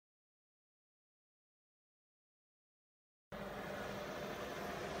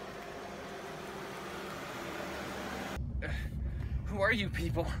Who are you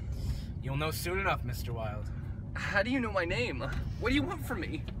people? You'll know soon enough, Mr. Wilde. How do you know my name? What do you want from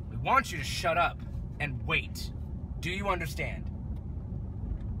me? We want you to shut up and wait. Do you understand?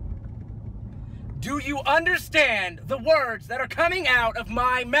 Do you understand the words that are coming out of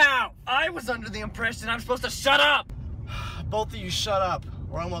my mouth? I was under the impression I'm supposed to shut up! Both of you shut up.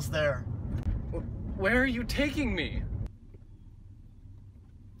 We're almost there. Where are you taking me?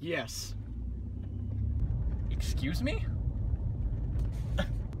 Yes. Excuse me?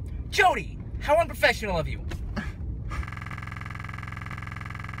 Jody, how unprofessional of you.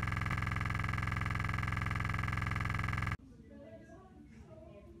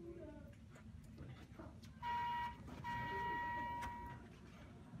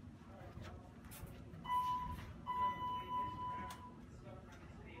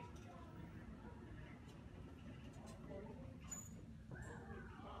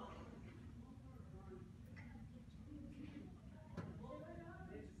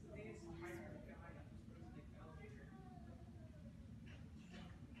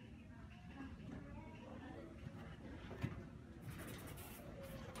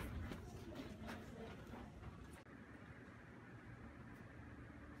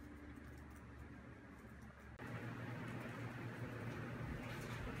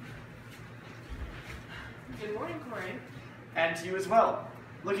 Good morning, Corey. And to you as well.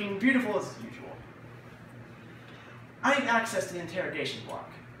 Looking beautiful as usual. I need access to the interrogation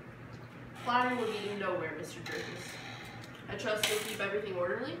block. Flattery will get you nowhere, Mr. Jerkins. I trust you'll keep everything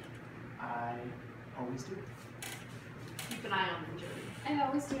orderly. I always do. Keep an eye on them, Jody. I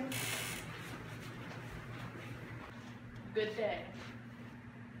always do. Good day.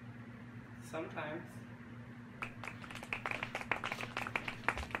 Sometimes.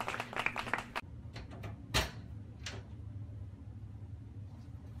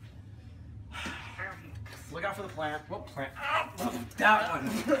 Look out for the plant. What plant? That one.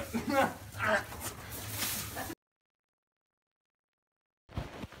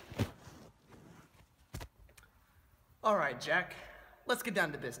 All right, Jack. Let's get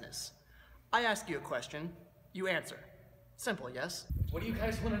down to business. I ask you a question. You answer. Simple, yes? What do you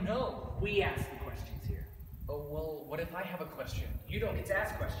guys want to know? We ask the questions here. Oh, well, what if I have a question? You don't get to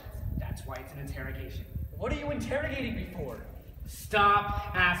ask questions. That's why it's an interrogation. What are you interrogating me for?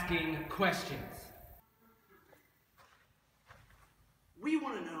 Stop asking questions. We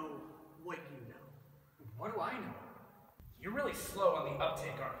want to know what you know. What do I know? You're really slow on the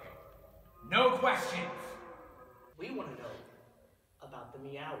uptake, aren't you? No questions. We want to know about the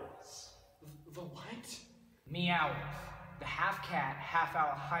Meows. The what? Meowers, the half-cat,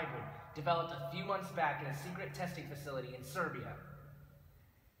 half-owl hybrid, developed a few months back in a secret testing facility in Serbia.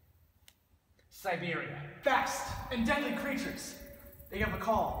 Siberia. Fast and deadly creatures. They have a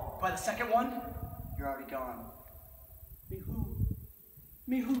call. By the second one, you're already gone. Me who?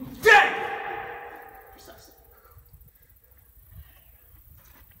 Me who? Dead! Precisely.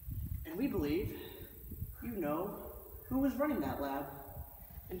 And we believe you know who was running that lab,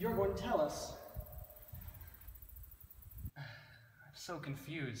 and you're going to tell us. I'm so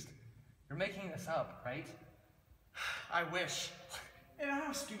confused. You're making this up, right? I wish. You know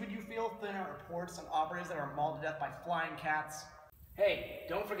how stupid you feel filling out reports on operatives that are mauled to death by flying cats? Hey,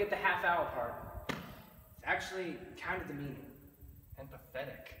 don't forget the half-owl part. It's actually kind of demeaning. And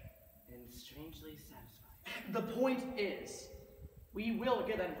pathetic. And strangely satisfying. The point is, we will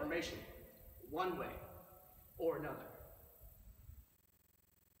get that information, one way or another.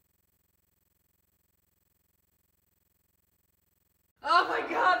 Oh my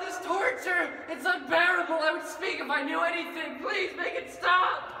god, this torture! It's unbearable! I would speak if I knew anything! Please make it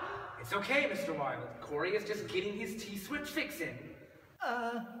stop! It's okay, Mr. Wilde. Corey is just getting his T-switch fix in.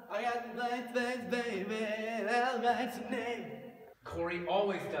 I got the blank face, baby, and I'll write some name. Corey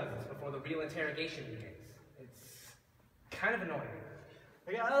always does this before the real interrogation begins. It's kind of annoying.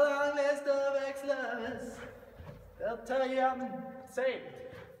 I got a long list of ex-lovers. They'll tell you I'm saved.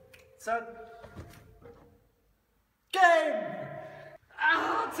 So, game!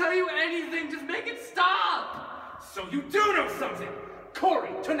 I'll tell you anything, just make it stop! So you do know something!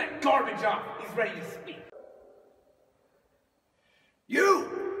 Corey, turn that garbage off. He's ready to speak.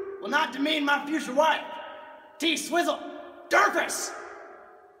 You will not demean my future wife, T-Swizzle Durfus!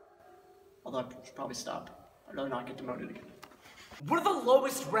 Although I should probably stop. I'd rather not get demoted again. We're the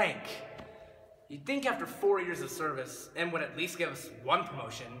lowest rank. You'd think after 4 years of service, M would at least give us one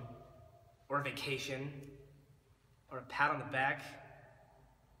promotion, or a vacation, or a pat on the back,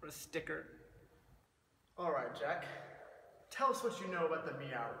 or a sticker. All right, Jack. Tell us what you know about the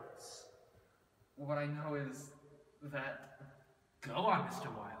Meows. What I know is that... Go on, Mr.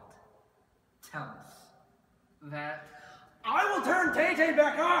 Wilde. Tell us. that I will turn Tay-Tay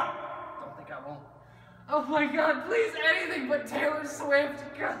back on! Don't think I won't. Oh my god, please anything but Taylor Swift.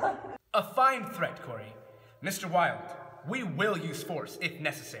 God. A fine threat, Corey. Mr. Wilde, we will use force if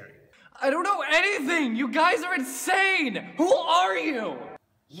necessary. I don't know anything! You guys are insane! Who are you?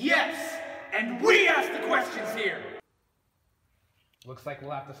 Yes! And we ask the questions here! Looks like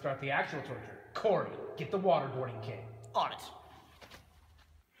we'll have to start the actual torture. Corey, get the waterboarding kit. On it.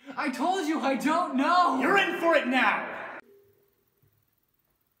 I told you I don't know! You're in for it now!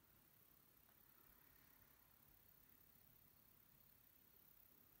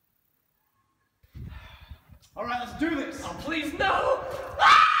 All right, let's do this. Oh, please, no!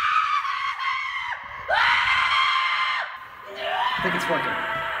 I think it's working.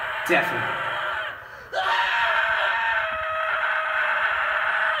 Definitely.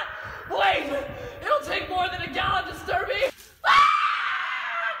 Wait! It'll take more than a gallon to stir me!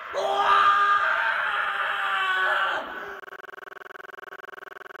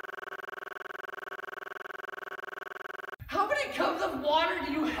 How many cups of water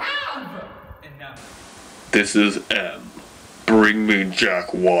do you have? Enough. This is M. Bring me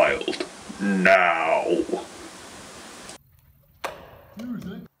Jack Wilde. Now.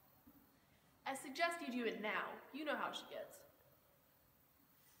 I suggest you do it now. You know how she gets.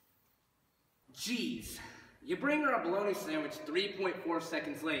 Jeez. You bring her a bologna sandwich 3.4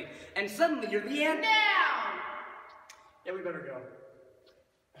 seconds late, and suddenly you're the end. Now! Yeah, we better go.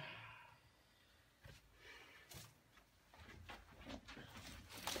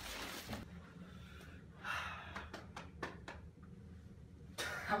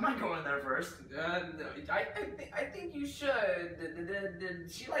 I'm not going there first. I think you should.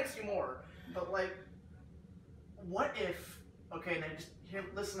 She likes you more. But like, what if? Okay, now just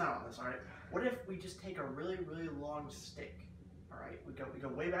listen out on this. All right. What if we just take a really, really long stick? All right. We go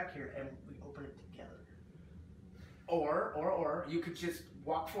way back here and we open it together. Or you could just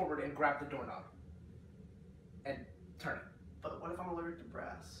walk forward and grab the doorknob and turn it. But what if I'm allergic to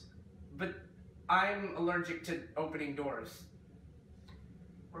brass? But I'm allergic to opening doors.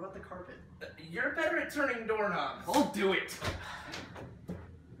 What about the carpet? You're better at turning doorknobs. I'll do it.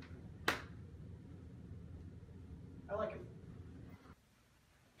 I like it.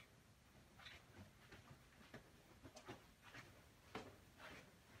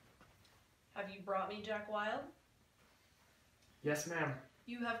 Have you brought me Jack Wilde? Yes, ma'am.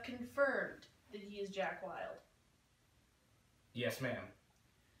 You have confirmed that he is Jack Wilde. Yes, ma'am.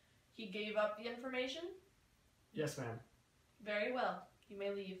 He gave up the information? Yes, ma'am. Very well. You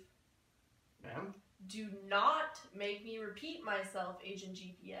may leave. Ma'am? Do not make me repeat myself, Agent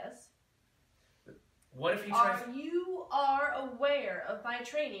GPS. What if he tries? You are aware of my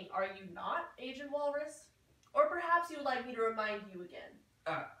training, are you not, Agent Walrus? Or perhaps you would like me to remind you again.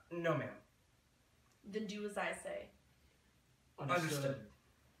 No, ma'am. Then do as I say. Understood.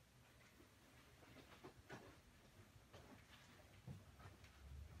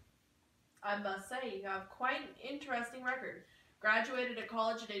 I must say, you have quite an interesting record. Graduated at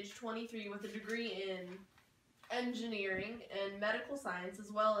college at age 23 with a degree in engineering and medical science,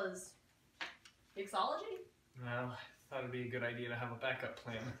 as well as mixology? Well, I thought it'd be a good idea to have a backup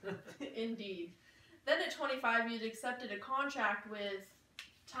plan. Indeed. Then at 25, you'd accepted a contract with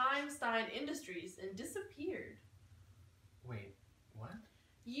Timestein Industries and disappeared. Wait, what?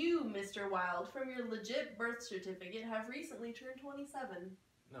 You, Mr. Wilde, from your legit birth certificate, have recently turned 27.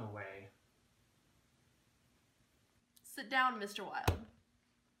 No way. Sit down, Mr. Wilde.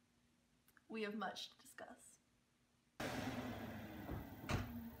 We have much to discuss.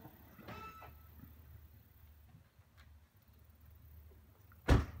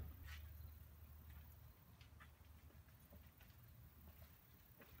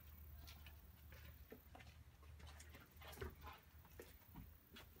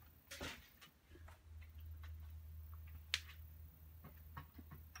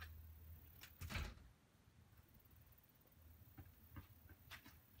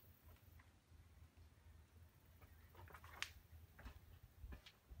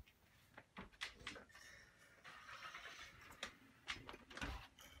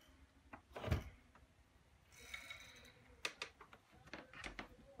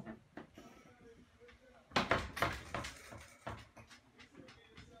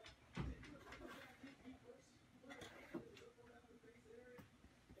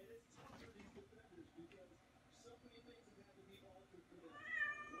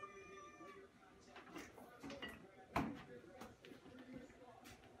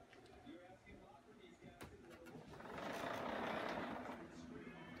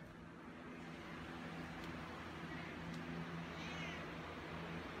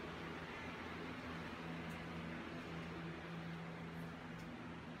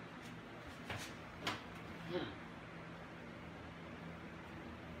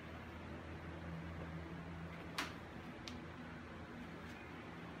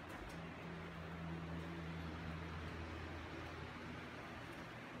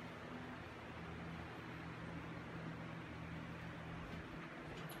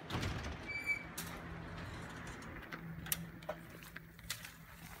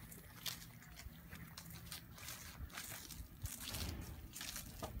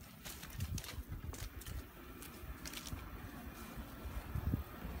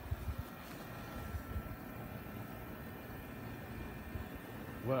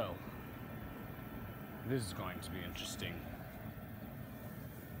 Well, this is going to be interesting.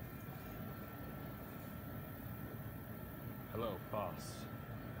 Hello, boss.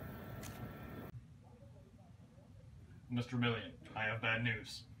 Mr. Million, I have bad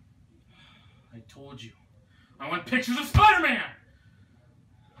news. I told you. I want pictures of Spider-Man!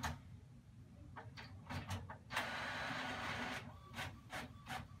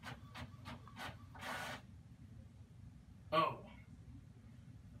 Oh.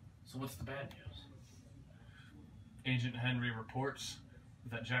 So what's the bad news? Agent Henry reports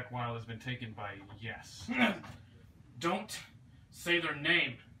that Jack Wilde has been taken by Yes. Don't say their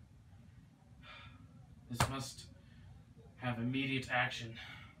name. This must have immediate action.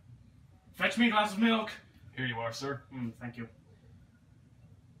 Fetch me a glass of milk. Here you are, sir. Thank you.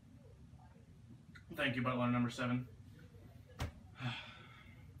 Thank you, butler number 7.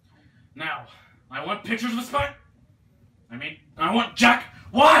 Now, I want pictures of the spy. I want Jack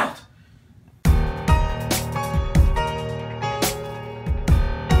Wilde!